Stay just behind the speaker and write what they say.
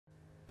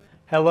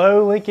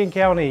Hello Lincoln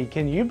County,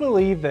 can you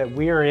believe that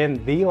we are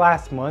in the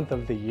last month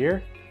of the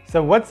year?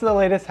 So what's the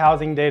latest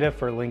housing data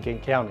for Lincoln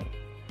County?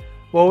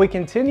 Well, we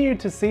continue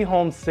to see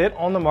homes sit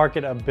on the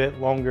market a bit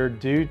longer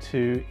due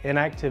to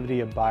inactivity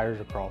of buyers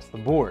across the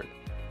board.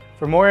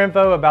 For more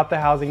info about the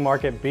housing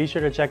market, be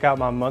sure to check out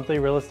my monthly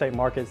real estate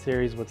market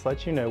series, which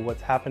lets you know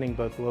what's happening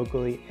both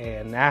locally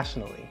and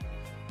nationally.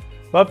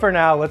 But for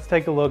now, let's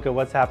take a look at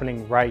what's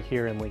happening right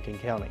here in Lincoln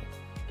County.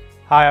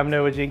 Hi, I'm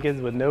Noah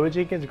Jenkins with Noah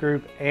Jenkins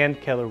Group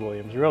and Keller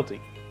Williams Realty.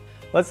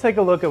 Let's take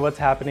a look at what's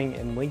happening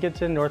in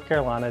Lincolnton, North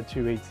Carolina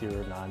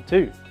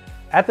 28092.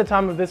 At the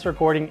time of this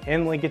recording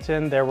in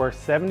Lincolnton, there were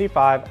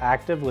 75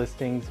 active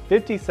listings,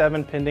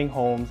 57 pending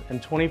homes,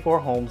 and 24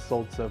 homes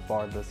sold so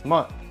far this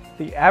month.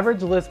 The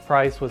average list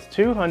price was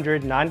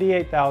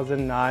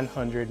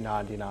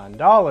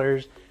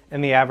 $298,999,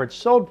 and the average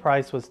sold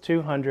price was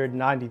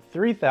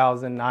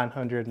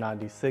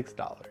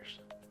 $293,996.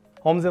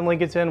 Homes in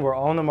Lincolnton were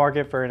on the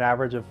market for an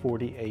average of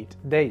 48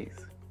 days.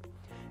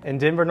 In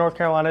Denver, North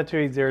Carolina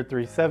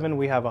 28037,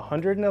 we have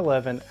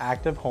 111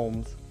 active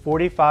homes,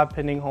 45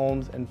 pending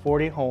homes, and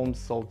 40 homes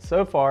sold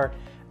so far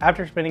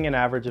after spending an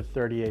average of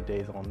 38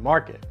 days on the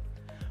market.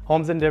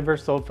 Homes in Denver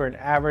sold for an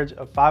average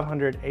of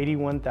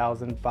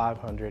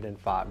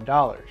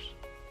 $581,505.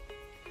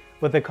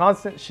 With the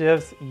constant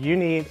shifts, you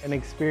need an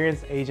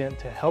experienced agent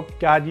to help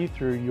guide you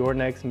through your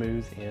next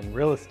moves in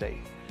real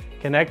estate.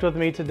 Connect with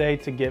me today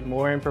to get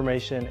more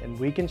information and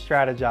we can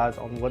strategize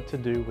on what to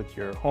do with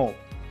your home.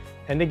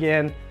 And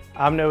again,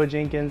 I'm Noah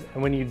Jenkins,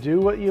 and when you do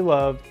what you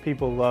love,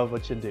 people love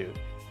what you do.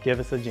 Give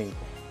us a jingle.